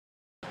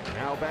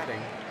Now batting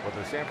for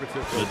the San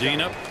Francisco.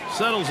 Medina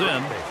settles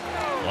in.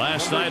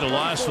 Last night a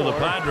loss for the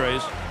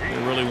Padres. They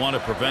really want to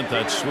prevent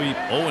that sweep.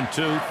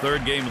 0-2,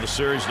 third game of the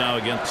series now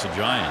against the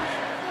Giants.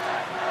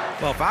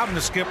 Well, if I'm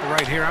the skipper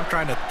right here, I'm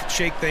trying to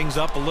shake things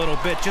up a little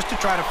bit just to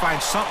try to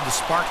find something to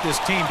spark this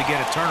team to get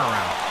a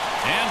turnaround.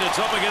 And it's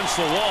up against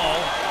the wall.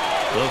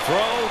 The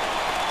throw,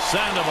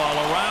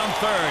 Sandoval around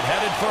third,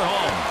 headed for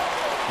home.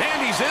 And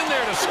he's in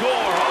there to score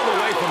all the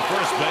way from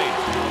first base.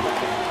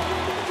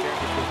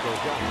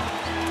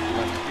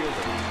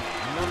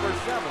 Number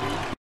 7.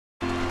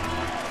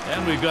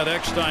 And we've got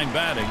Eckstein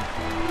batting.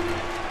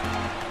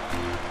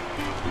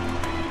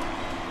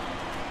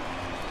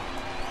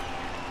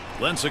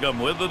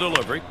 Lincecum with the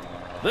delivery.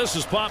 This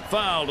is pop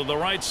foul to the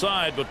right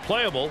side, but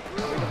playable.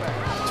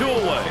 2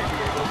 away.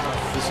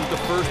 This is the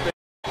first base.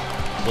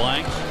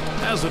 Blanks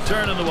has a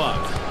turn in the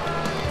box.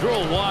 Drew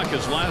a walk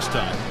as last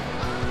time.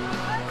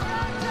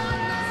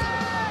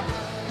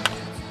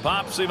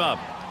 Pops him up.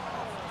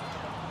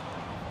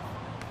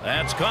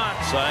 That's caught.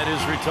 Side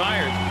is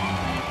retired.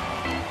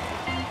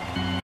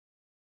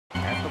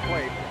 At the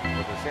plate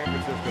for the San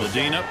Francisco.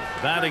 Medina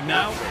batting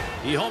now.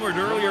 He homered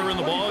earlier in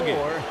the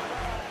ballgame.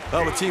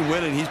 Well, the team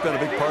winning, he's been a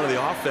big part of the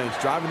offense,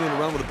 driving in a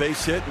run with a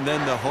base hit, and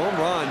then the home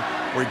run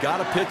where he got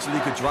a pitch that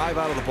he could drive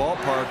out of the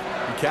ballpark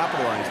and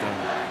capitalized on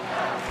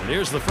it. And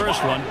here's the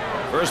first one.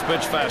 First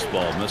pitch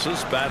fastball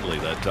misses badly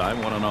that time.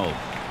 1-0.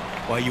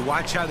 Well, you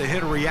watch how the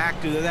hitter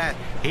reacted to that.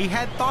 He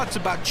had thoughts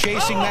about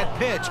chasing that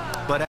pitch,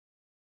 but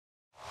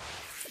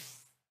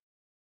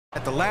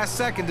at the last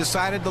second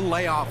decided to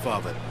lay off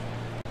of it.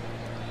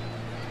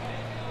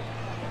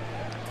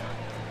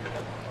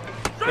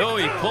 Oh,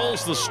 he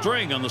pulls the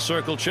string on the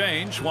circle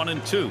change.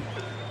 1-2.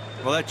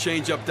 Well, that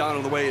changeup down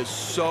on the way is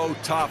so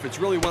tough. It's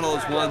really one of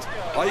those ones,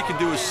 all you can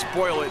do is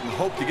spoil it and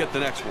hope to get the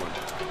next one.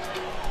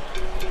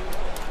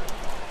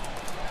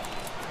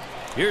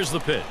 Here's the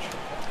pitch.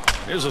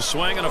 Here's a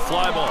swing and a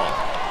fly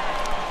ball.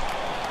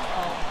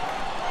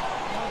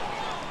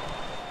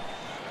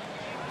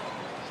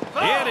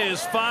 It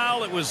is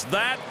foul. It was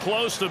that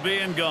close to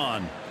being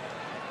gone.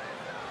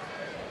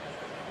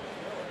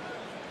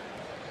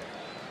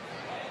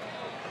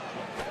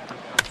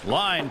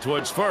 Line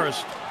towards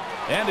first,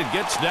 and it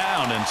gets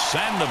down, and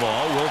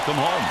Sandoval will come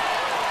home.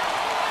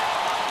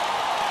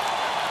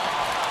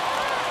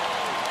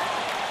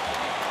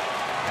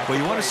 Well,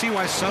 you want to see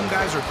why some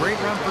guys are great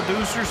run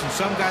producers and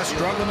some guys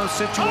struggle in those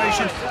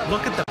situations?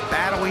 Look at the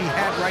battle he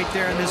had right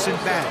there in this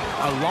at-bat.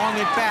 A long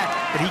at-bat,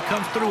 but he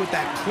comes through with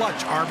that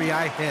clutch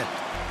RBI hit.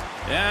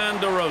 And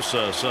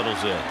DeRosa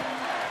settles in.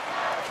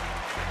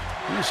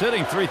 He's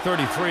hitting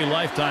 .333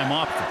 lifetime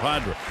off the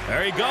Padre.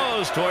 There he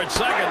goes towards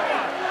second.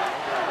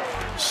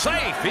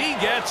 Safe. He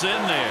gets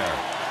in there.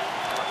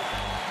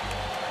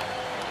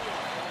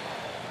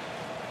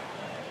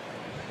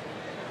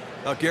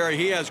 Now, Gary,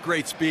 he has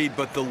great speed,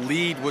 but the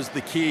lead was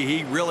the key.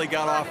 He really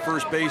got off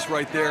first base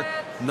right there.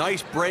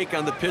 Nice break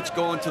on the pitch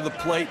going to the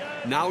plate.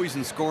 Now he's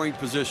in scoring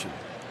position.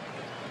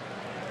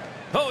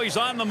 Oh, he's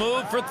on the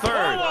move for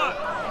third.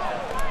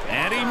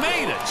 And he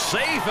made it.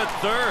 Safe at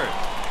third.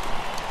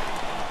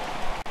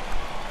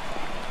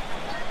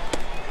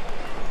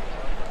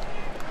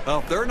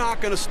 Well, if they're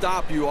not going to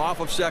stop you off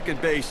of second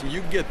base and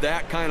you get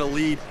that kind of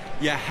lead,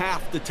 you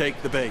have to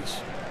take the base.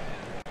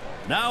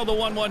 Now the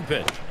 1-1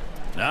 pitch.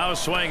 Now a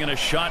swing and a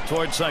shot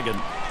towards second.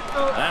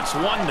 That's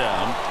one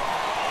down.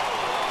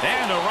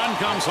 And a run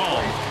comes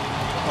home.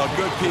 A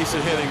good piece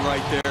of hitting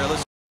right there.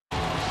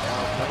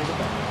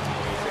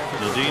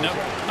 Medina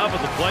up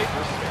at the plate.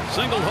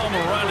 Singled home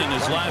a run in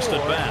his last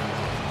at bat.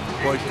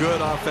 Boy,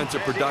 good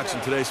offensive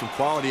production today. Some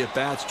quality at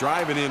bats,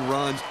 driving in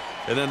runs,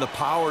 and then the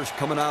power's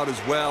coming out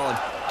as well. And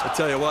I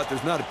tell you what,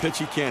 there's not a pitch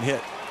he can't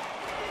hit.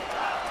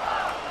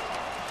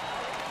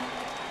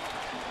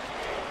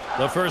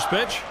 The first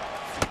pitch.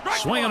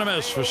 Swing and a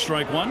miss for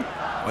strike one.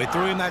 We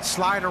threw him that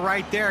slider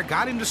right there.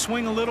 Got him to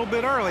swing a little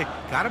bit early.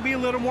 Got to be a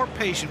little more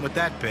patient with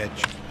that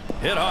pitch.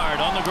 Hit hard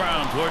on the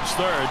ground towards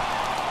third.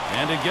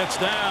 And it gets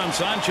down.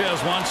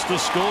 Sanchez wants to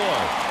score.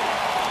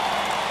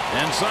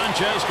 And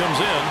Sanchez comes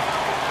in.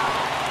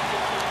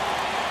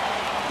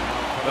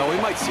 Well, we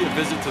might see a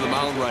visit to the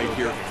mound right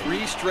here.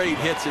 3 straight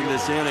hits in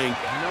this inning.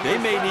 They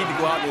may need to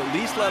go out and at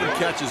least let him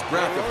catch his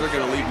breath if they're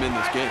going to leave him in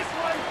this game.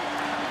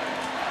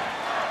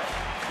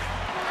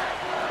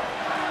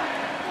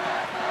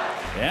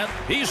 And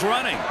he's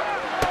running.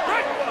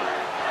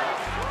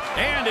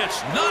 And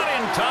it's not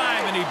in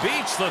time, and he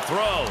beats the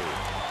throw.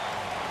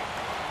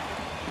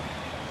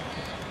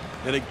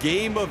 In a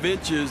game of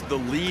inches, the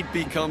lead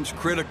becomes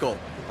critical.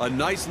 A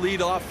nice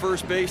lead off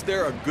first base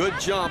there, a good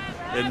jump,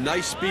 and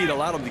nice speed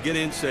allowed him to get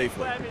in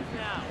safely.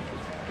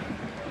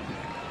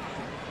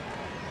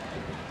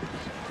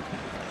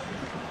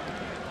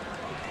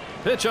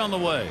 Pitch on the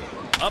way.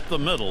 Up the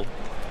middle.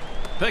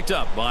 Picked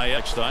up by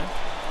Eckstein.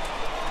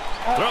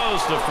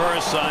 Throws to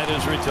first. Side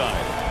is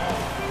retired.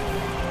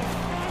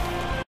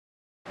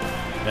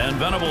 And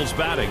Venables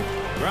batting.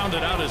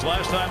 Grounded out his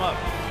last time up.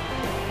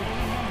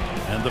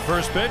 And the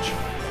first pitch.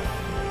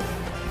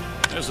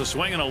 There's a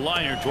swing and a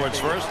liner towards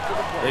first.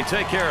 They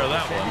take care of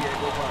that one.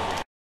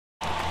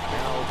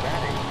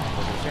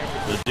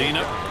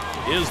 Medina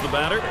is the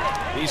batter.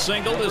 He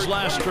singled his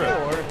last trip.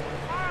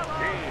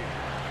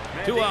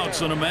 2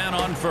 outs and a man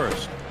on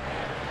first.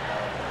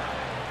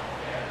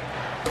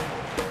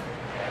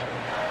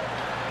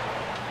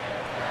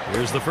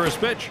 Here's the first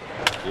pitch.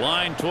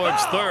 Line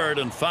towards third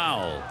and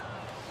foul.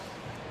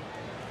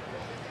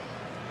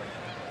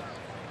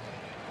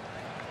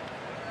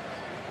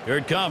 Here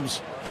it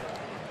comes.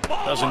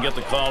 Doesn't get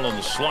the call on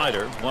the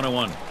slider.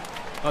 1-1.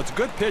 That's a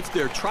good pitch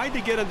there. Tried to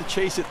get him to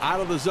chase it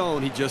out of the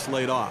zone. He just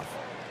laid off.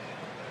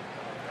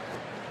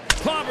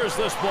 Clobbers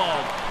this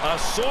ball. A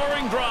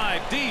soaring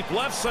drive deep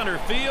left center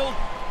field.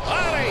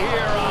 Out of here.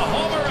 A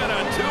homer and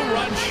a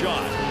 2-run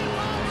shot.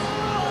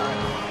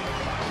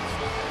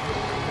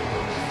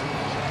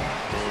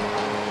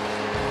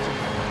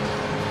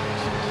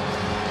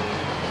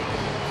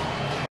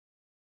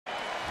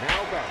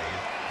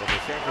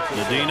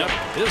 Medina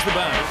is the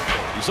batter.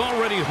 He's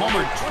already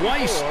homered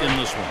twice in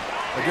this one.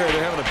 Gary,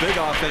 they're having a big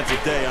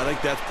offensive day. I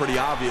think that's pretty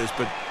obvious,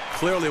 but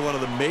clearly one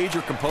of the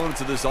major components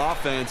of this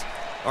offense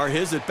are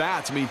his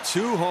at-bats. I mean,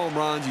 2 home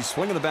runs. He's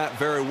swinging the bat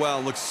very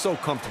well. Looks so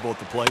comfortable at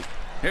the plate.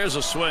 Here's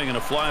a swing and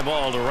a fly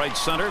ball to right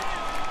center.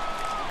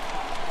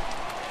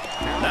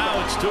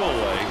 Now it's 2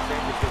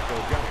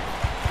 away.